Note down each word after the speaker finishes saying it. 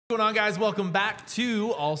What's going on, guys? Welcome back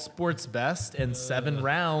to All Sports Best and 7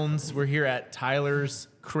 rounds. We're here at Tyler's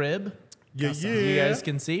crib. As you guys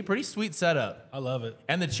can see, pretty sweet setup. I love it.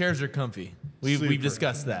 And the chairs are comfy. We've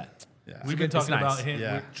discussed that. Yeah. We've been talking about him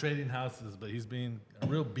we're trading houses, but he's being a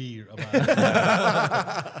real bee about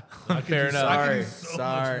it. Fair enough.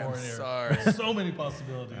 Sorry. So many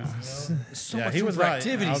possibilities. You know? So much room for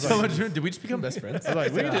activity. So much room. Did we just become best friends? Do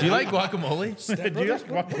you like guacamole?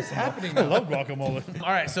 What's happening? I love guacamole. All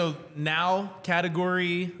right, so now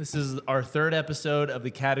category. This is our 3rd episode of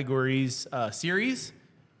the categories series.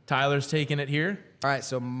 Tyler's taking it here. All right,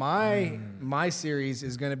 so my series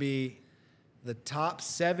is going to be the top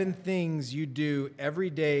 7 things you do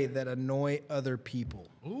every day that annoy other people.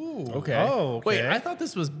 Ooh. Okay. Oh, okay. Wait, I thought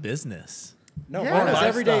this was business. No, it's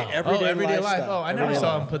everyday life. Oh, I never everyday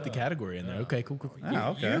saw life. him put the category in there. Okay, cool. Oh,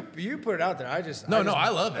 okay. You put it out there. I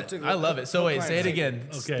love it. I love it. So wait, say it again.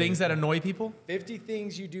 Okay. Things that annoy people. 50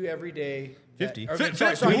 things you do every day. 50.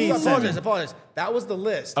 Sorry, apologize. That was the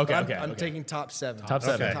list. Okay, I'm taking top 7. Top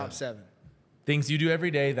 7. Okay. Top 7 Things you do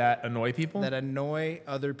every day that annoy people. that annoy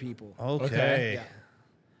other people. Okay.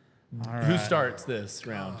 Yeah. All right. Who starts this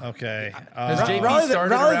round? Okay. Has JP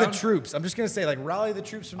started Rally around? the troops. I'm just gonna say, like, rally the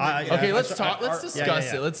troops from the Okay, let's talk. Let's discuss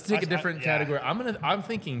yeah. it. Let's take a different yeah. category. I'm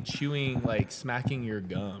thinking chewing, like smacking your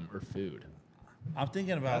gum or food. I'm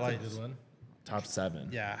thinking about That's a good one. Top 7.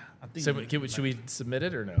 Yeah. I'm So thinking. should we submit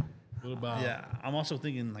it or no? What about Yeah. I'm also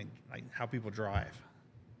thinking like how people drive.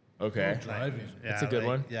 Okay. driving? That's a good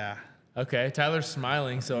one. Yeah. Okay. Tyler's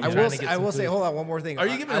smiling, so I'm I trying will. to get I some will say, clues. hold on, one more thing. Are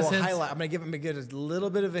you giving us hints? I'm gonna give him a little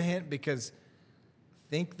bit of a hint because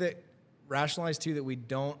think that rationalize too that we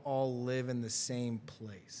don't all live in the same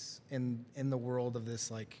place in the world of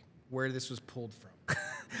this, like where this was pulled from.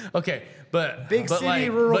 Okay, but Big but city, like,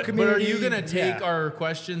 rural but are community, you gonna take yeah. our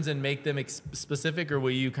questions and make them specific, or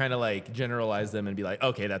will you kind of like generalize them and be like,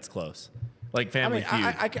 okay, that's close, like Family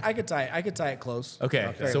Feud? I could tie it close.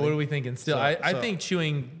 Okay, fairly. so what are we thinking? Still, I so- think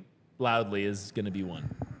chewing loudly is gonna be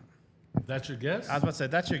one. That's your guess? I was about to say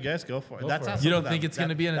that's your guess. Go for it. Go That's for not it. You don't something think it's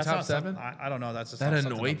gonna be in the that's top not something- 7? I don't know. That's just That not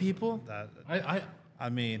something annoy people? That I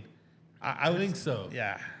mean, I would think so.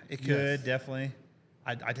 Yeah, it could definitely.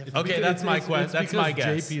 I definitely. Okay, that's my question. It's That's my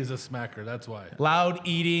because guess. JP is a smacker. That's why. Loud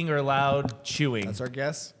eating or loud chewing? That's our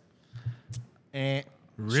guess. And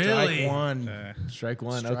Really? strike one. Strike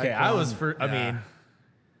one. Strike Okay, I was one. for. I Yeah. mean,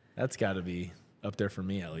 that's got to be up there for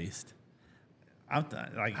me at least. Like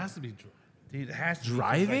It has to be. dude, it has to be,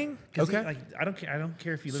 Driving? like, 'cause Okay. Like I don't care. I don't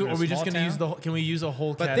care if you live So in a are we just small gonna use town. the? Can we use a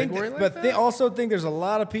whole But category like that? also think there's a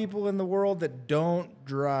lot of people in the world that don't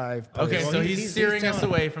drive. Okay, Well, so he's he's steering us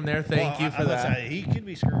telling- away from there. Thank you for that. He could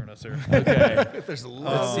be screwing us, sir. Okay, There's a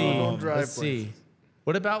lot let's of see. people who don't drive. Let's see.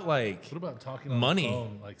 What about like? What about talking on Money. the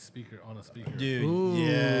phone, like speaker on a speaker? Dude, Ooh,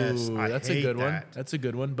 yes, I that's a hate good one. that. That's a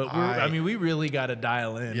good one. But I mean, we really got to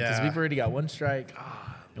dial in because Yeah. we've already got one strike.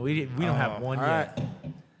 And we don't have one All yet. right.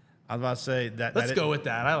 I was about to say that. Let's go with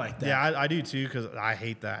that. I like that. Yeah, I do too because I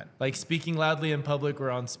hate that. Like speaking loudly in public or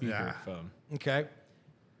on speakerphone. Okay.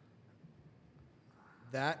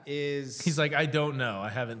 That is. He's like, I don't know. I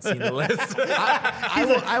haven't seen the list. I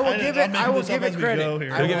will give it. I will give it credit. I will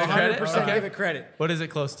give it credit? 100% Okay. give it credit. What is it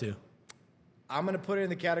close to? I'm gonna put it in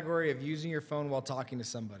the category of using your phone while talking to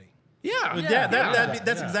somebody. Yeah. That's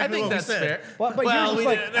I exactly think what that's we fair. said. But Well, yours we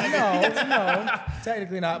was like didn't- no,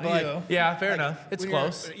 technically not. But like, know. Yeah, fair enough. It's when you're-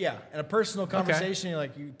 close. Yeah, in a personal conversation, you're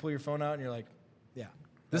like you pull your phone out and you're like, yeah.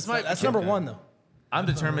 That's number one though. I'm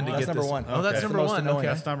determined to That's get number this one. Oh, that's That's the number most one. annoying. Okay.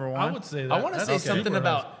 That's number one. I would say that. I want to say that's something super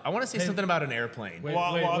about. nice. I want to say something about an airplane. Wait, Well,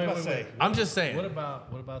 I was about to say. I'm just saying. What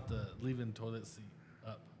about the leaving toilet seat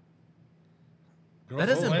up? That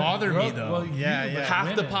doesn't bother me, though. Well, Yeah, you, yeah. but Half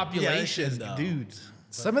the women. population, though. dudes.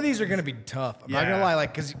 Some of these are gonna be tough. I'm not Yeah. gonna lie,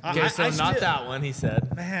 like because Okay, so I not still- that one. He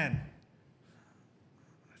said. Man,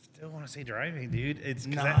 I still want to say driving, dude. It's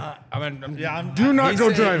 'cause nah, I'm do not He's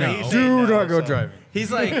go saying driving. no. Do not go driving. He's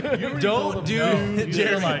like, don't do.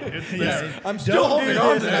 Jeremy. I'm still holding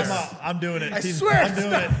on to this. I'm doing it. I swear. I'm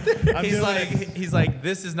doing it. I'm He's doing like, it. he's like,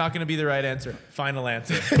 this is not going to be the right answer. Final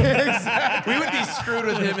answer. We would be screwed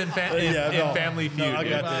with him in Family Feud. No, I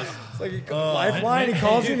dude. got this. It's like lifeline. He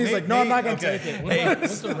calls you and he's like, no, I'm not gonna take it.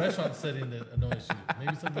 What's the restaurant setting that annoys you?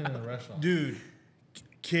 Maybe something in a restaurant. Dude,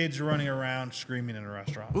 kids running around screaming in a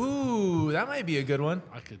restaurant. Ooh, that might be a good one.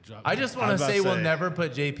 I could drop. I just I want was to about say to we'll say- never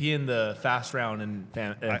put JP in the fast round in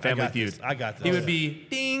Family got Feud. this. I got this. He would be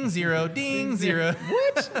ding zero, ding zero.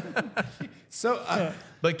 So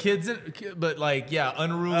But kids, but like yeah,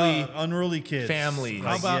 unruly Unruly kids. families.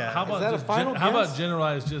 How about that a just final how about guess?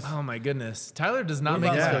 generalized just Oh my goodness, Tyler does not make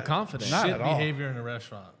about us that? feel confident. Not shit at all. behavior in a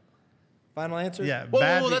restaurant? Final answer? Yeah.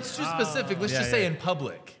 Whoa, that's too specific. Let's just say yeah. in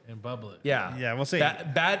public. In public. Yeah. Yeah, we'll say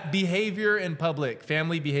bad behavior in public,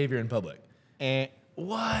 family behavior in public.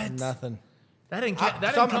 What? Nothing. That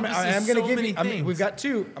So encompasses gonna so give many you, things. we've got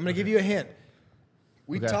two. I'm going to give you a hint.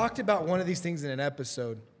 We Okay. talked about one of these things in an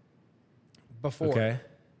episode before. Okay.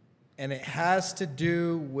 And it has to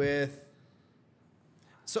do with.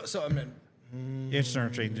 So I mean,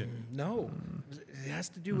 insurance agent. no. It has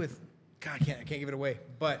to do with. God, I can't give it away.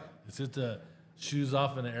 But Is it the shoes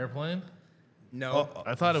off in an airplane? no.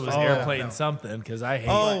 I thought it was airplane something because I hate.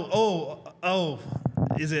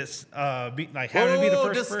 Is it like having to be the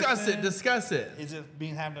first person? Discuss it. Is it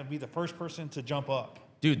having to be the first person to jump up?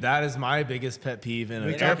 Dude, that is my biggest pet peeve in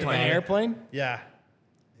an In airplane. an airplane? Yeah.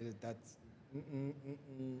 That's.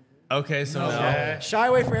 Okay, so no. Yeah. Shy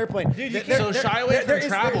away from airplane. So shy away from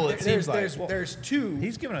travel, it seems like. There's two.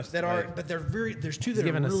 He's giving us that are, but there's two that are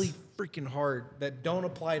giving us- really freaking hard that don't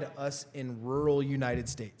apply to us in rural United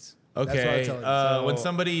States. That's what I'm Okay, telling you. when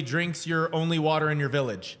somebody drinks your only water in your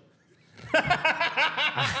village.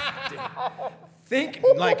 Think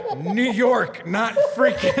like New York, not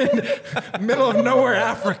freaking middle of nowhere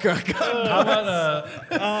Africa. God. How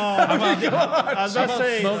about I was about to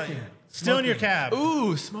say, smoking? still in your cab.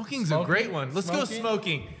 Ooh, smoking's a great one. Let's go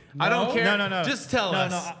smoking. I don't care. No. Just tell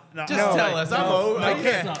us. No. Just tell us. I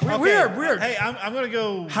can't. Weird. Hey, I'm gonna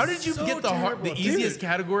go. How did you get the easiest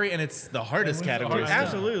category and it's the hardest category? still?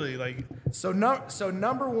 Absolutely, like So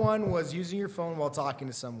number one was using your phone while talking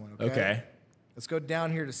to someone. Okay. Let's go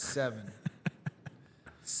down here to 7.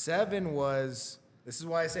 7 was, this is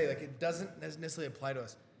why I say like it doesn't necessarily apply to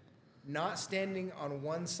us. Not standing on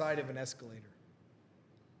one side of an escalator.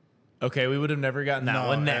 Okay, we would have never gotten that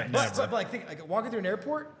one next. But like think like walking through an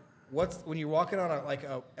airport. When you're walking on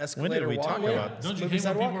a escalator we talk walkway? about Don't you moving hate when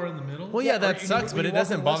sidewalk? people are in the middle? Well, yeah, or that you- sucks, when but you it walk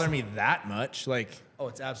doesn't on bother West- me that much. Like, Oh,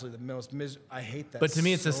 it's absolutely the most I hate that. but to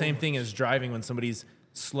me, it's the so same much. thing as driving when somebody's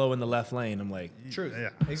slow in the left lane. I'm like, Truth. Yeah.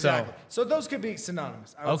 Exactly. So those could be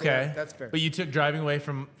synonymous. I would say okay, that's fair. But you took driving away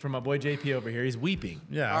from my boy JP over here. He's weeping.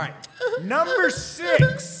 yeah. All right. Number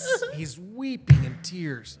 6. He's weeping in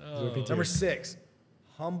tears. Number 6.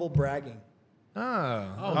 Humble bragging. Oh,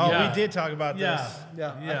 Oh, yeah. we did talk about Yeah. this.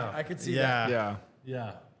 Yeah. I could see Yeah. yeah.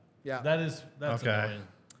 Yeah. Yeah. That's Okay. annoying.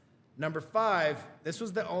 Number 5. This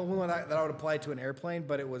was the only one that I would apply to an airplane,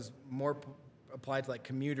 but it was more applied to like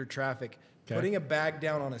commuter traffic. Okay. Putting a bag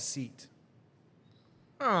down on a seat.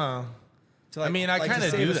 Oh. To like, I mean, I like to kinda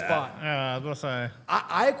save do a that. spot. I was gonna say.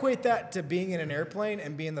 I equate that to being in an airplane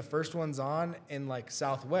and being the first ones on in like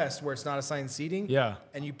Southwest where it's not assigned seating. Yeah.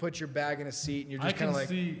 And you put your bag in a seat and you're I just kind can of like,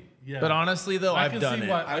 see. Yeah. But honestly, though, I I've can done see it.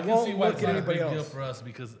 why. I I can won't see why look it's at not a anybody big deal else. for us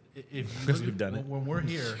because if Because we've done it. when we're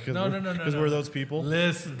here. No. No. Because we're those people.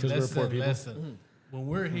 Listen, 'Cause we're poor people. listen. When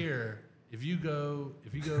we're here, if you go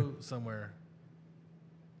somewhere,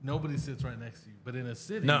 nobody sits right next to you. But in a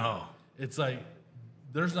city, No. it's like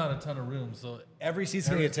there's not a ton of room, so every seat's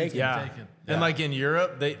going to get taken. Yeah. taken. And like in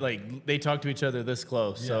Europe, they talk to each other this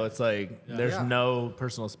close, so Yeah. it's like there's Yeah. no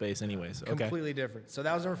personal space, anyways. Okay. Completely different. So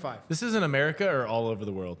that was number 5. This is in America or all over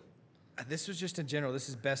the world? This was just in general. This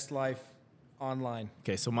is best life online.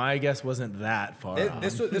 Okay, so my guess wasn't that far. off.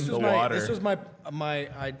 This was the my water. this was my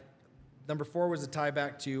number 4 was a tie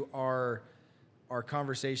back to our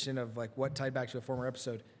conversation of like what tied back to a former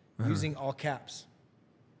episode using all caps.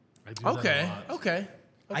 I do that a Okay. lot. Okay.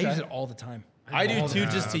 I use it all the time. I do too,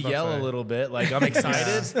 just to yell a little bit. Like I'm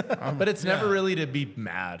excited, but it's never really to be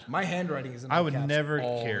mad. My handwriting is in I all would caps never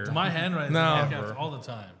all care. the My handwriting No. is all the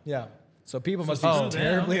time. Yeah. So people must be Oh,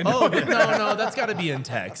 terribly damn. annoyed. Oh no, that's got to be in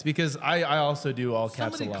text because I also do all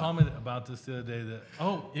caps Somebody a lot. commented about this the other day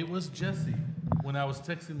that it was Jesse when I was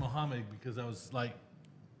texting Mohammed because I was like,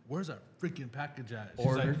 "Where's our freaking package at?" She's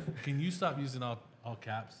like, "Can you stop using all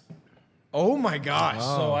caps?" Oh my gosh.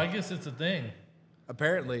 So I guess it's a thing.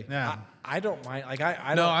 Apparently. Yeah. I don't mind. Like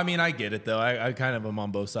I No, don't. I mean I get it though. I kind of am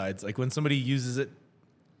on both sides. Like when somebody uses it,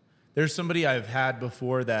 there's somebody I've had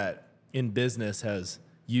before that in business has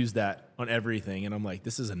used that on everything, and I'm like,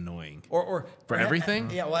 this is annoying. Or For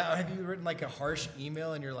everything? Yeah. Well, have you written like a harsh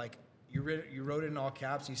email and you're like you wrote it in all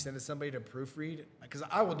caps? You send it to somebody to proofread? Because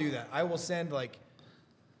I will do that. I will send like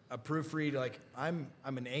a proofread. Like I'm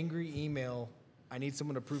an angry email. I need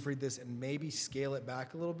someone to proofread this and maybe scale it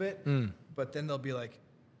back a little bit. But then they'll be like,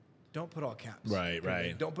 don't put all caps. Right,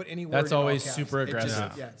 right. Don't put any word That's in all always caps. super It just-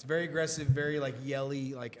 aggressive. yeah, it's very aggressive, very like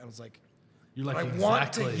yelly. Like I was like, You're like, I exactly.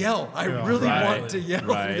 want to yell. I really Right, want to yell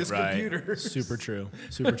through this computer. Super true.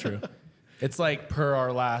 Super true. It's like per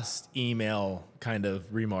our last email kind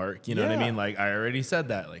of remark. You know what I Yeah. mean? Like I already said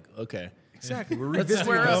that. Like okay, Exactly. We're let's revisiting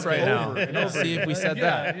square this up right over now. and over. See if we said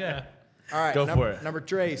that. Yeah. All right. Go for it. Number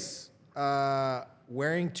Trace.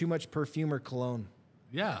 Wearing too much perfume or cologne.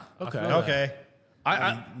 Yeah. I Okay. feel that. Okay.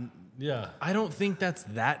 Yeah. I don't think that's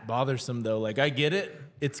that bothersome though. Like I get it.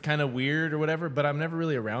 It's kind of weird or whatever, but I'm never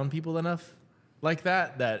really around people enough like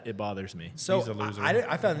that it bothers me. So He's a loser.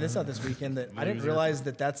 I found this out this weekend that I didn't realize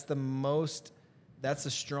that that's the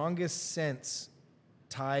strongest sense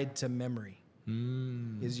tied to memory.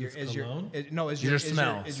 Is your cologne? Your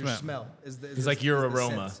smell. Is your smell. It's like your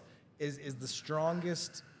aroma. sense. Is the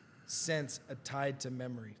strongest sense tied to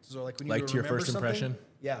memory. So like when you Like to your remember first something, impression?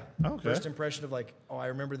 Yeah. Okay. First impression of like, oh, I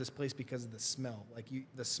remember this place because of the smell. Like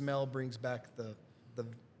the smell brings back the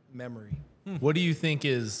memory. What do you think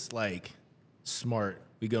is like smart?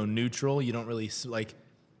 We go neutral. You don't really like.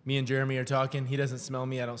 Me and Jeremy are talking. He doesn't smell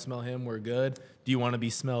me. I don't smell him. We're good. Do you want to be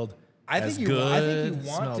smelled? I as think you good?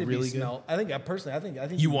 want Smell to really be good? smelled. I think personally, I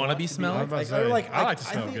think You wanna be smelled? I was Like, about to or say, like I like to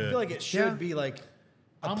smell I good. feel like it should Yeah. be like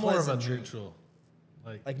a I'm more of a pleasantry. neutral.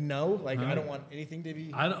 Like Like no, like I don't want anything to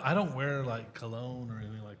be. I don't wear like cologne or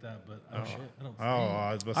anything like that, but I don't. Oh,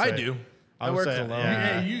 I was about to I say. do. I wear would say, cologne.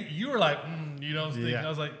 yeah. Hey, you were like, you don't stink. Yeah. I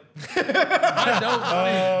was like, I don't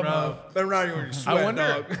stink, bro. But around you when you sweat, I wonder.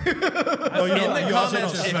 dog. Oh, you In don't- the you also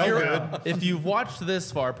comments, don't if, smell you're, good. if you've watched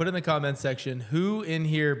this far, put in the comments section who in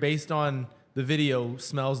here, based on the video,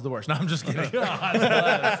 smells the worst. No, I'm just kidding.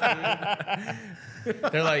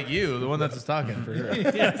 They're like you, the one that's just talking for sure.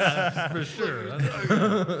 Yeah, for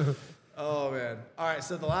sure. Oh man! All right,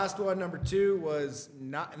 so the last one, number 2, was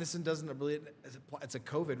not. And this one doesn't really. It's a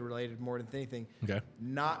COVID related more than anything. Okay.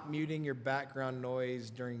 Not muting your background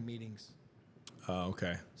noise during meetings. Oh,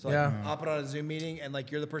 okay. So like, hopping on a Zoom meeting and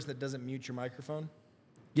like you're the person that doesn't mute your microphone.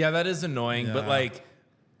 Yeah, that is annoying. But Yeah. like,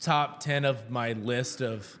 top 10 of my list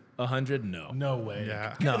of 100, no. No way.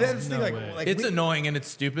 Yeah. No. That's the no thing, way. like It's we, annoying and it's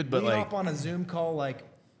stupid, but we like, hop on a Zoom call like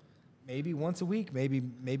maybe once a week, maybe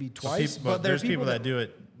twice. But there are there's people that do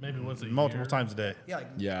it Maybe once a multiple year. times a day. Yeah, like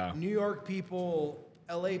Yeah. New York people,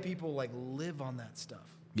 LA people like live on that stuff.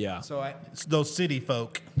 yeah. So It's those city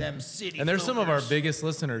folk. them city. And there's some of our folkers. biggest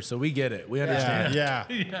listeners, so we get it. We Yeah, understand.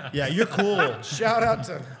 yeah. You're cool. Shout out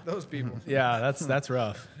to those people. Yeah, that's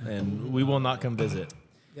rough. And we will not come visit.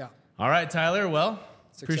 Yeah. All right, Tyler. Well,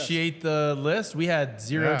 Success. appreciate the list. We had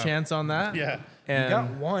zero Yeah. chance on that. Yeah. You And got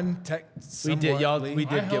one tech. we did, y'all. We I did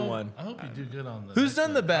get hope- one. I hope you do good on the. Who's next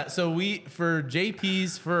done the one. best? So for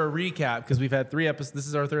JP's, for a recap, because we've had 3 episodes. This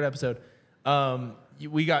is our 3rd episode.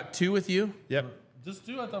 We got 2 with you. Yep. Just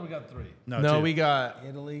 2? I thought we got 3. No, two. we got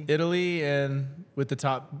Italy. Italy and with the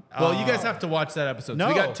top. Well, you guys have to watch that episode. So No,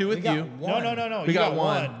 we got 2 with we got you. one. No. We You got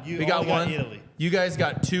one. You We got only one. Italy. You guys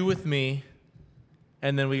got 2 with me,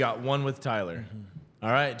 and then we got 1 with Tyler.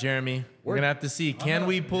 All right, Jeremy. We're gonna have to see. Can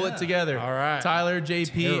we pull it together? All right. Tyler,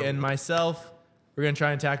 JP, and myself. We're gonna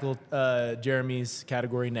try and tackle Jeremy's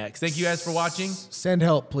category next. Thank you guys for watching. Send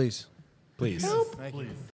help, please. Please. Please.